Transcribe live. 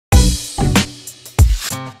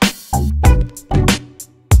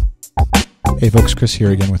Hey folks, Chris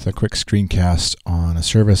here again with a quick screencast on a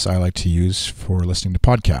service I like to use for listening to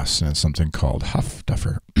podcasts, and it's something called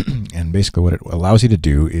Huffduffer. And basically what it allows you to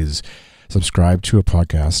do is subscribe to a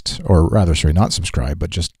podcast, or rather, sorry, not subscribe,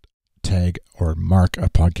 but just tag or mark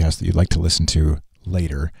a podcast that you'd like to listen to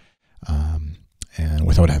later, and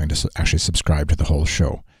without having to actually subscribe to the whole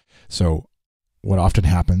show. So what often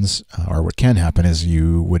happens, or what can happen, is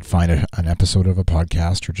you would find an episode of a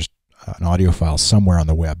podcast or just an audio file somewhere on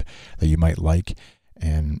the web that you might like,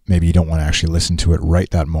 and maybe you don't want to actually listen to it right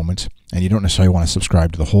that moment, and you don't necessarily want to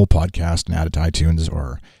subscribe to the whole podcast and add it to iTunes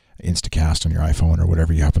or Instacast on your iPhone or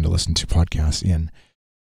whatever you happen to listen to podcasts in.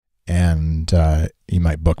 And you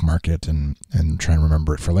might bookmark it and try and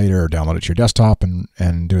remember it for later, or download it to your desktop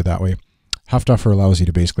and do it that way. Huffduffer allows you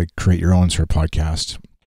to basically create your own sort of podcast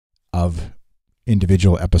of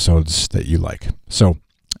individual episodes that you like. So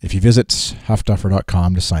if you visit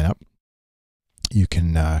huffduffer.com to sign up, you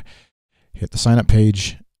can hit the sign up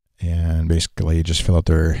page and basically just fill out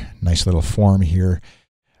their nice little form here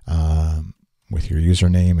with your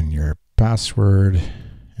username and your password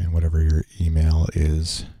and whatever your email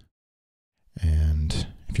is. And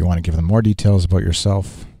if you want to give them more details about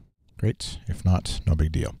yourself, great. If not, no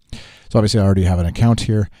big deal. So obviously I already have an account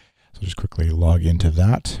here, so just quickly log into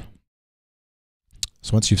that.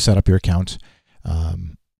 So once you've set up your account,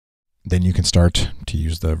 then you can start to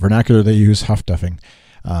use the vernacular they use, huffduffing,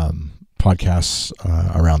 podcasts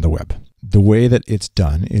around the web. The way that it's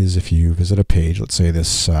done is if you visit a page, let's say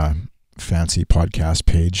this fancy podcast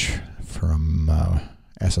page from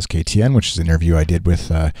SSKTN, which is an interview I did with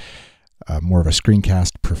more of a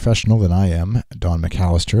screencast professional than I am, Don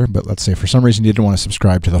McAllister. But let's say for some reason you didn't want to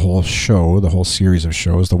subscribe to the whole show, the whole series of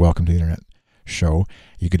shows, the Welcome to the Internet show.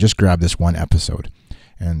 You could just grab this one episode.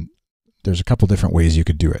 And there's a couple different ways you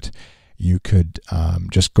could do it. You could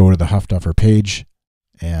just go to the Huffduffer page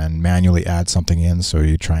and manually add something in. So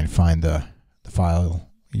you try and find the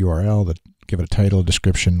file URL, give it a title,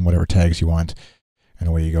 description, whatever tags you want, and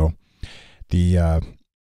away you go. The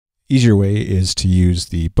easier way is to use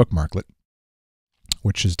the bookmarklet,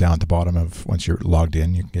 which is down at the bottom of, once you're logged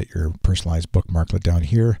in, you can get your personalized bookmarklet down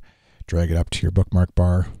here, drag it up to your bookmark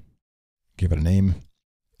bar, give it a name,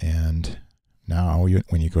 and now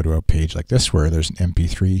when you go to a page like this where there's an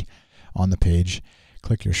MP3 on the page,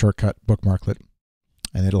 click your shortcut bookmarklet,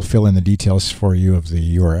 and it'll fill in the details for you of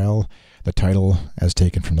the URL, the title as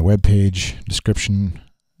taken from the web page, description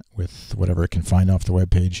with whatever it can find off the web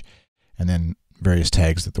page, and then various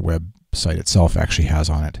tags that the website itself actually has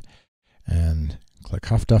on it. And click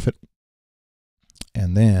Huffduff it.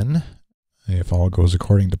 And then, if all goes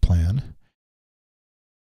according to plan,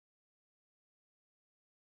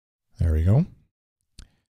 there we go.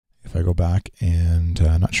 If I go back and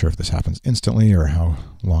not sure if this happens instantly or how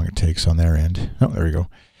long it takes on their end. Oh, there we go.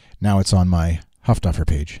 Now it's on my Huffduffer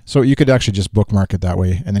page. So you could actually just bookmark it that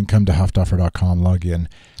way and then come to huffduffer.com, log in,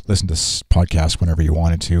 listen to this podcast whenever you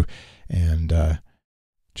wanted to, and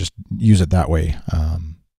just use it that way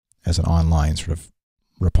as an online sort of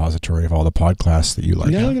repository of all the podcasts that you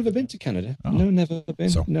like. No, I've never been to Canada. Oh. No, never been.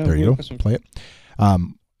 So no, there you go. Play it.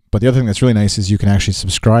 But the other thing that's really nice is you can actually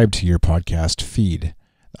subscribe to your podcast feed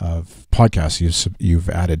of podcasts you've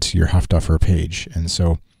added to your Huffduffer page. And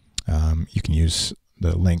so you can use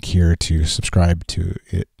the link here to subscribe to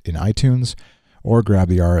it in iTunes, or grab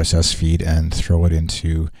the RSS feed and throw it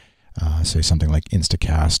into, say, something like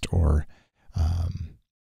Instacast or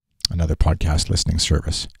another podcast listening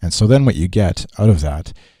service. And so then what you get out of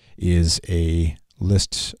that is a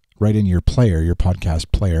list right in your player, your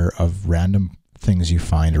podcast player, of random things you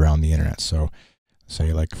find around the internet. So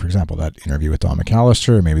say, like, for example, that interview with Don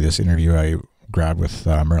McAllister, or maybe this interview I grabbed with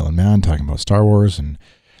Marilyn Mann talking about Star Wars, and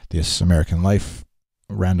this American Life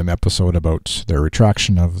random episode about their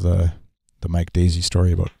retraction of the Mike Daisy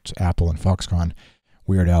story about Apple and Foxconn,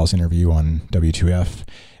 Weird Al's interview on W2F,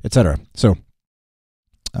 etc. So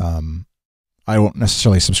I won't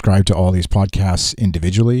necessarily subscribe to all these podcasts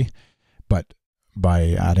individually, but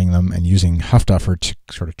by adding them and using Huffduffer to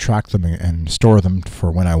sort of track them and store them for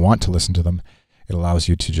when I want to listen to them, it allows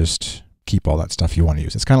you to just keep all that stuff you want to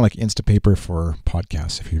use. It's kind of like Instapaper for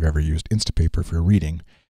podcasts. If you've ever used Instapaper for reading,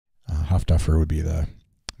 Huffduffer would be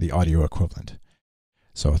the audio equivalent.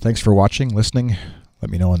 So thanks for watching, listening.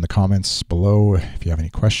 Let me know in the comments below if you have any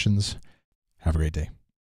questions. Have a great day.